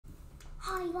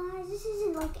Hi guys, this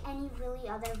isn't like any really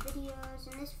other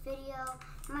videos. In this video,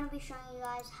 I'm going to be showing you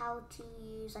guys how to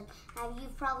use,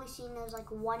 you've probably seen those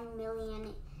 1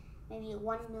 million, maybe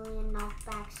 1 million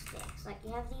knockback sticks. Like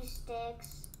you have these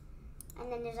sticks,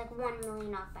 and then there's 1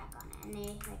 million knockback on it. And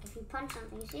they, if you punch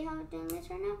something, you see how I'm doing this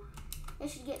right now? It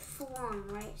should get flung,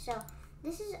 right? So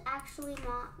this is actually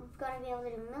not going to be able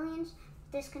to do millions.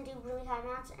 This can do really high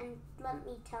amounts, and let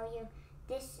me tell you,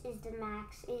 this is the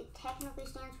max. It technically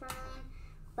stands for 1 million,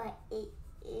 but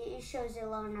it shows a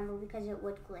lower number because it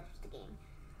would glitch the game.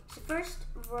 So first,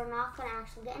 we're not going to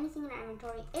actually get anything in our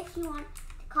inventory. If you want to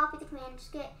copy the command,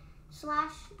 just get /give,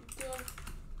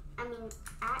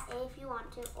 @A if you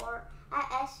want to, or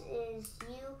 @S is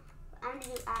you. I'm going to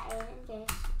do @A in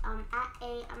case.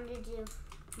 @A, I'm going to do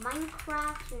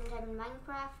Minecraft. You're going to type in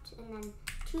Minecraft, and then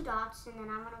 2 dots, and then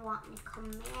I'm going to want a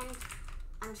command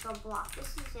 _ block.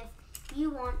 This is if you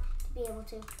want to be able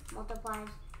to multiply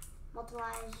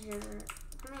your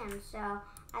commands. So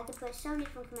I could put so many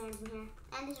different commands in here,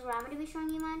 and this is where I'm going to be showing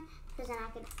you mine, because then I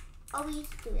can always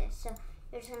do this. So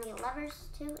you're just going to get levers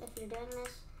too if you're doing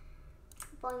this.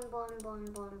 Boing, boing, boing,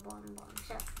 boing, boing, boing.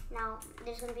 So now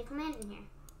there's going to be a command in here.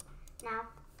 Now,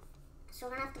 so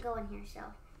we're going to have to go in here. So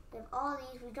we have all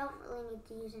these. We don't really need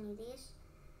to use any of these.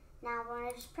 Now we're going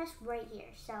to just press right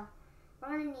here. So we're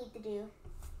going to need to do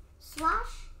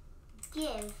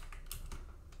 /give.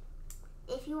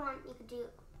 If you want, you could do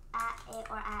 @A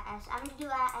or @S. I'm going to do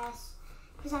 @S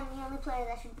because I'm the only player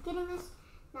that should be getting this.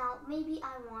 Now, maybe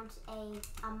I want a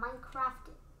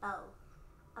Minecraft bow.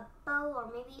 A bow,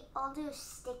 or maybe I'll do a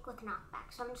stick with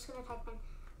knockback. So I'm just going to type in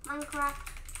Minecraft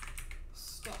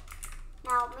stick.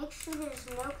 Now, make sure there's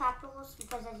no capitals,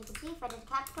 because as you can see, if I did a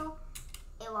capital,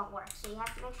 it won't work. So you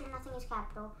have to make sure nothing is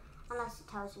capital unless it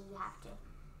tells you you have to.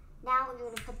 Now, you're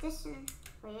going to put this in,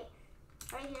 right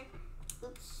here.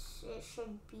 Oops, it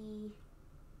should be,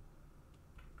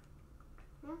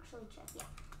 let me actually check, yeah,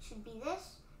 it should be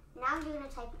this. Now you're going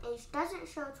to type, it doesn't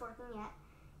show it's working yet.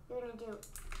 You're going to do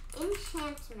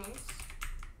enchantments.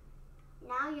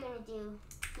 Now you're going to do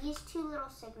these 2 little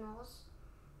signals.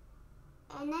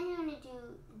 And then you're going to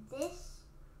do this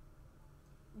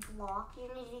block. You're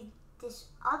going to do this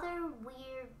other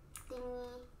weird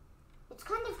thingy. It's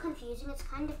kind of confusing.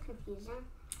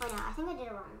 Oh no, I think I did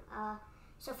it wrong.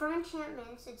 So for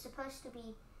enchantments, it's supposed to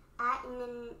be and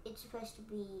then it's supposed to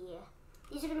be,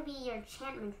 these are going to be your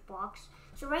enchantment blocks.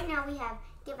 So right now we have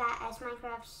give @S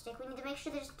Minecraft stick. We need to make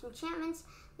sure there's enchantments.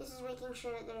 This is making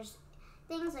sure that there's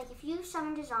things like if you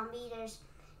summoned a zombie, there's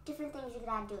different things you could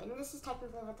add to it. And this is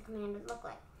technically what the command would look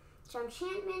like. So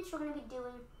enchantments, we're going to be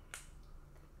doing,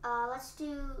 let's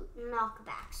do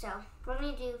knockback. So we're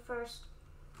going to do first,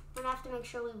 we're going to have to make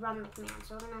sure we run the command.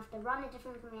 So we're going to have to run a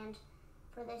different command.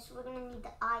 For this, we're going to need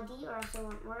the ID, or else it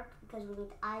won't work, because we need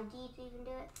the ID to even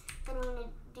do it. Then we're going to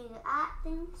do the @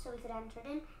 thing, so we could enter it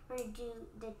in. We're going to do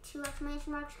the 2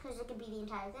 exclamation marks, because it could be the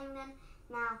entire thing then.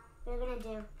 Now, we're going to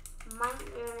do,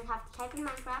 we're going to have to type in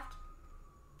Minecraft,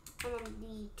 and then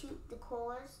the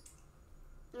colas,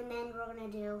 and then we're going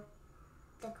to do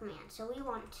the command. So we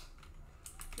want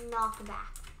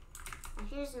knockback. Now,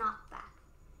 here's knockback.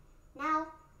 Now,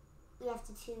 we have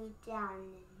to do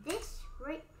down this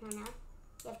right now.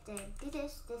 You have to do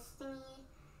this thingy.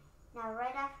 Now,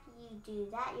 right after you do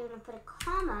that, you're going to put a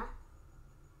comma.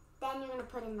 Then you're going to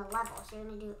put in the level. So you're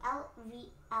going to do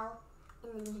LVL,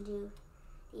 and then you're going to do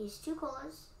these 2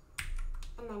 colas.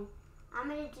 And then I'm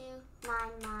going to do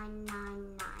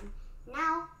 9999.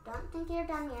 Now, don't think you're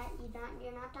done yet.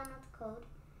 You're not done with the code.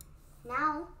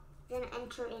 Now, you're going to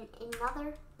enter in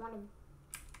another one of,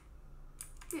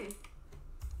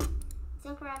 I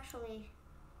think we're actually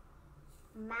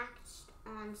maxed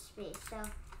on space. So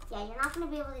yeah, you're not going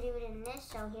to be able to do it in this.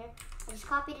 So here, I just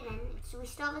copied it in. So we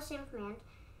still have the same command,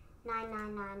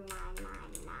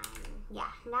 999999.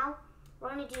 Yeah. Now we're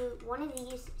going to do one of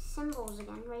these symbols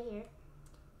again right here.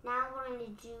 Now we're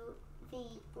going to do the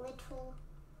little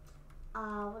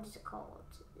what is it called?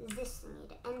 This thingy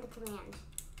to end the command.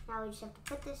 Now we just have to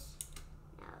put this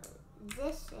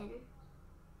in,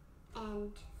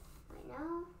 and right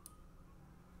now.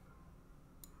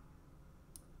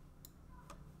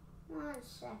 1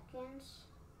 second.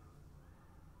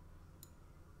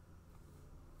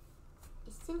 I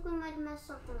think we might mess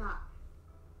something up.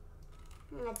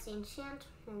 Let's see,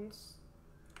 enchantments.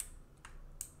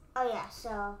 Oh yeah,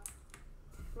 so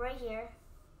right here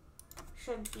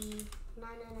should be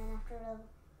 999 after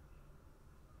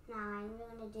 9. We're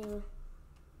gonna do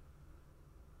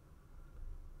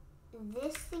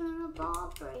this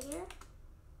thingamabob right here.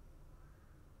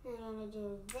 And I'm gonna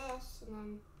do this, and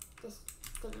then this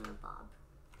thingamabob.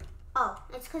 Oh,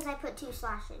 it's because I put 2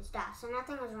 slashes. Duh. So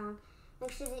nothing was wrong.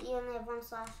 Make sure that you only have 1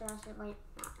 slash or else it might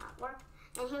not work.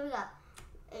 And here we go.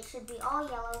 It should be all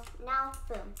yellow. Now,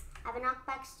 boom. I have a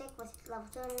knockback stick with level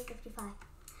 255.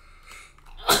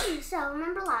 So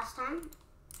remember last time,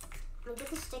 we get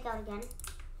the stick out again.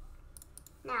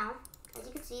 Now, as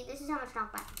you can see, this is how much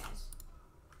knockback it does.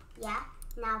 Yeah,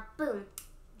 now boom,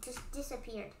 just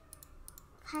disappeared.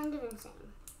 Kind of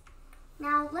insane.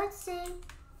 Now let's say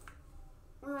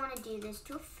we want to do this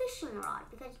to a fishing rod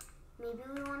because maybe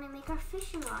we want to make our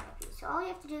fishing rod a piece. So all you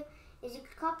have to do is you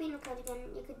could copy in the code again.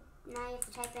 Now you have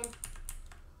to type in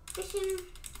fishing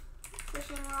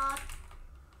rod.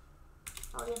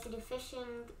 Oh, you have to do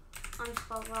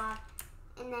fishing_rod,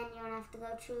 and then you're gonna have to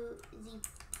go to the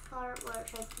part where it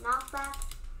says knockback,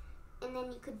 and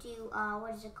then you could do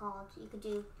what is it called? You could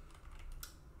do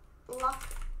luck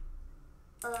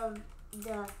of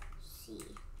the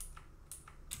sea.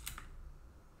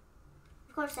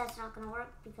 Of course, that's not gonna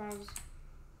work because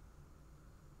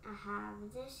I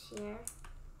have this here,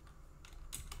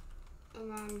 and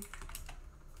then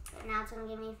now it's gonna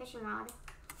give me a fishing rod.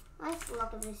 Let's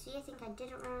luck of the sea. I think I did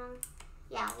it wrong.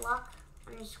 Yeah, luck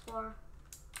underscore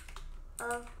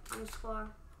of underscore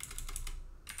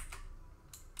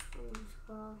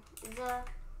the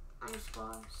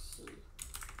underscore sea.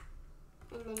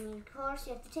 And then of course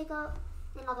you have to take out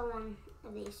another one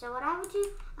of these. So what I would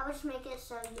do, I would just make it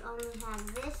so you only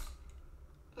have this,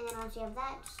 and then once you have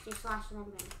that, just do slash and then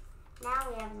boom.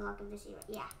 Now we have the luck of the sea.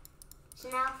 Yeah. So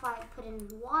now if I put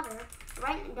in water,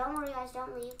 right? Don't worry guys,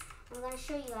 don't leave. I'm going to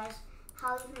show you guys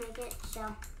how you can make it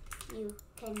so you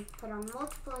can put on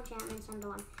multiple enchantments under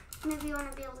one. Maybe you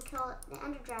want to be able to kill the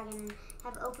Ender Dragon and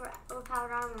have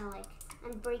overpowered armor like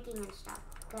unbreaking and stuff.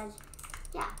 Because,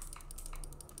 yeah.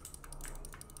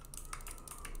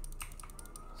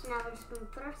 So now we're just going to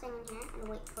put our thing in here and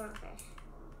wait for a fish.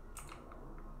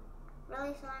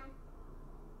 Really, son?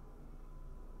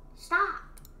 Stop!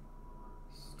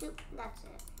 Stupid. That's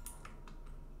it.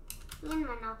 Me and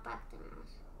my knockback thing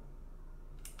is.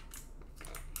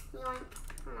 That's it. Yoink.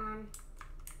 Come on.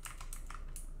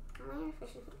 Come here,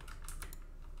 fishy.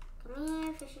 Come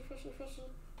here, fishy.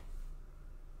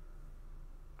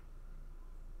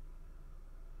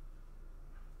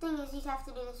 Thing is, you'd have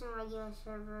to do this in a regular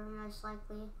server, most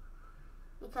likely.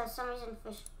 Because some reason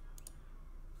fish...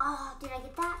 Oh, did I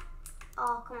get that?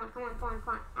 Oh, come on.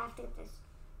 I have to get this.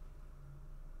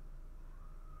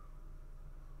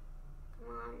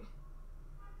 Come on.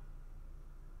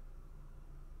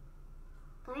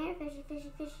 Come here,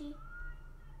 fishy.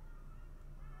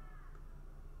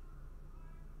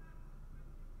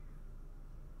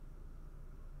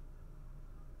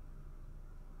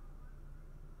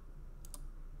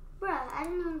 Bruh, I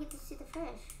didn't even get to see the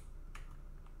fish.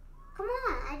 Come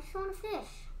on, I just want a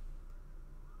fish.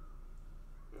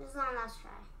 This is one last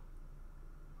try.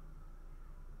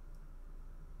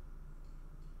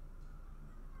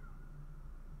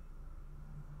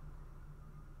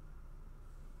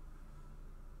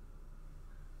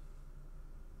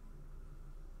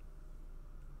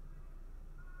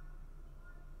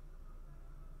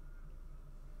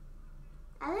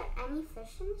 Are there any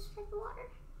fish in this type of water?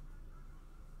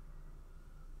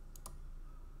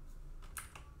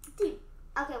 Dude,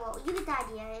 okay, well, you get the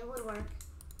idea. It would work.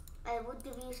 It would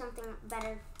give you something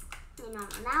better than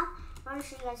normal. Now, I'm going to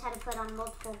show you guys how to put on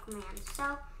multiple commands.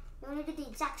 So, you're going to do the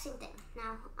exact same thing.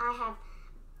 Now, I have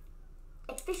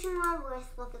a fishing rod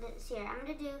with, look at this here. I'm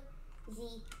going to do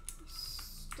the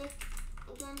stick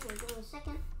again. Here, give me a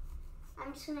second.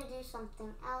 I'm just going to do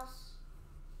something else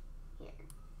here.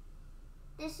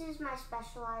 This is my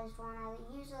specialized one. I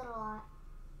use it a lot.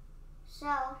 So,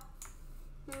 I'm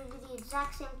going to do the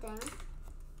exact same thing.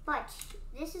 But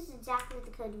this is exactly the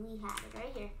code we had it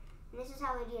right here. And this is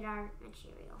how we did our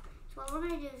material. So what we're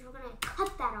going to do is we're going to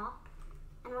cut that off.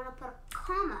 And we're going to put a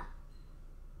comma.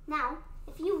 Now,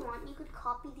 if you want, you could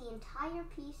copy the entire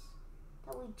piece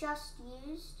that we just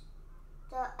used.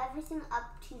 Everything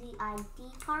up to the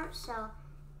ID part. So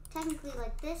technically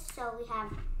like this. So we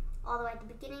have all the way at the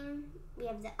beginning. We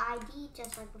have the ID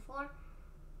just like before.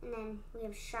 And then we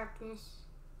have sharpness.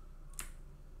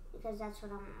 Because that's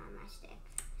what I want on my stick.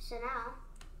 So now,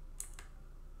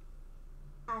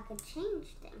 I could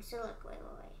change things. So look, wait.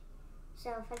 So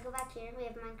if I go back here, we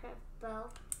have Minecraft bow.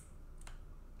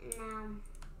 And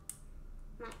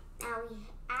now we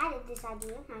added this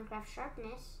idea of Minecraft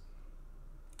sharpness.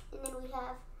 And then we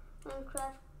have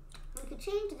Minecraft, we could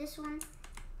change this one.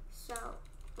 So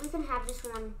we can have this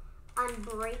one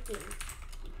unbreaking.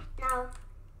 Now,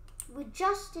 we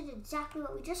just did exactly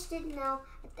what we just did. Now,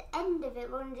 at the end of it,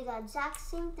 we're going to do the exact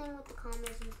same thing with the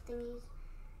commas and thingies.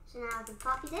 So now I can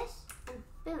copy this, and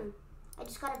boom. I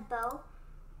just got a bow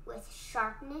with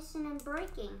sharpness and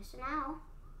unbreaking. So now,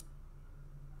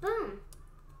 boom.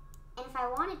 And if I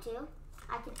wanted to,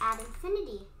 I could add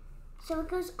infinity. So it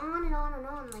goes on and on and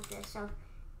on like this. So,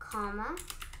 comma,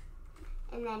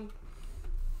 and then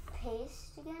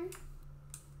paste again,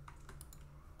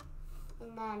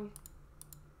 and then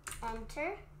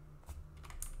enter.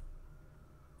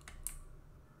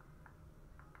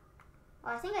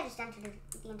 Well, I think I just entered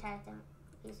the entire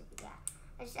piece of, yeah.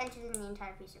 I just entered in the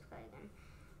entire piece of code again.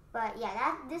 But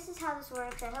yeah, this is how this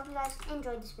works. I hope you guys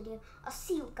enjoyed this video. I'll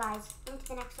see you guys into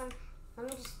the next one. Let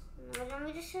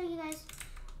me just show you guys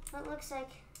what it looks like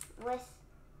with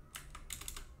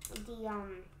the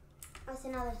with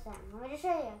another thing. Let me just show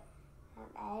you.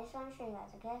 I just want to show you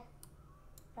guys, okay?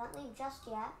 Don't leave just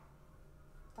yet.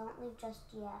 Don't leave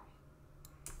just yet.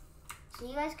 So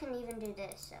you guys can even do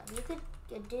this. So you could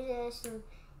do this, and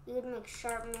you could make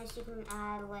sharpness. You can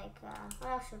add like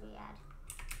what else should we add?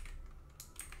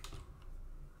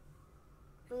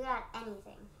 We got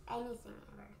anything ever.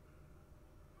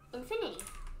 Infinity.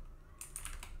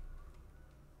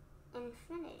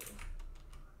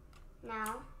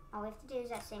 Now all we have to do is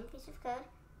that same piece of code,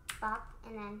 pop,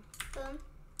 and then boom.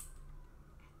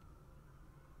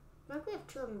 I think we have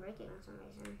 2 unbreaking for some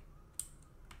reason.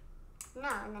 No,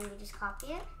 and then we just copy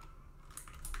it.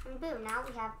 And boom, now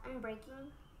we have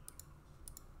unbreaking.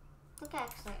 I think I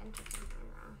actually entered something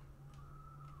wrong.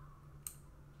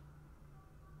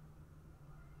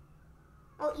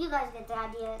 Well, you guys get the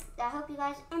idea. I hope you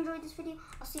guys enjoyed this video.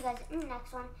 I'll see you guys in the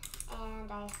next one.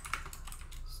 And I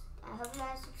hope you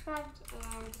guys subscribed.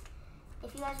 And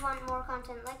if you guys want more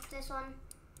content like this one,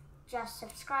 just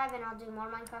subscribe and I'll do more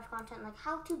Minecraft content like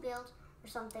how to build or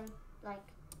something like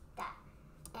that.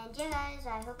 And yeah guys,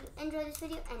 I hope you enjoyed this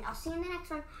video and I'll see you in the next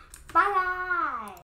one. Bye guys!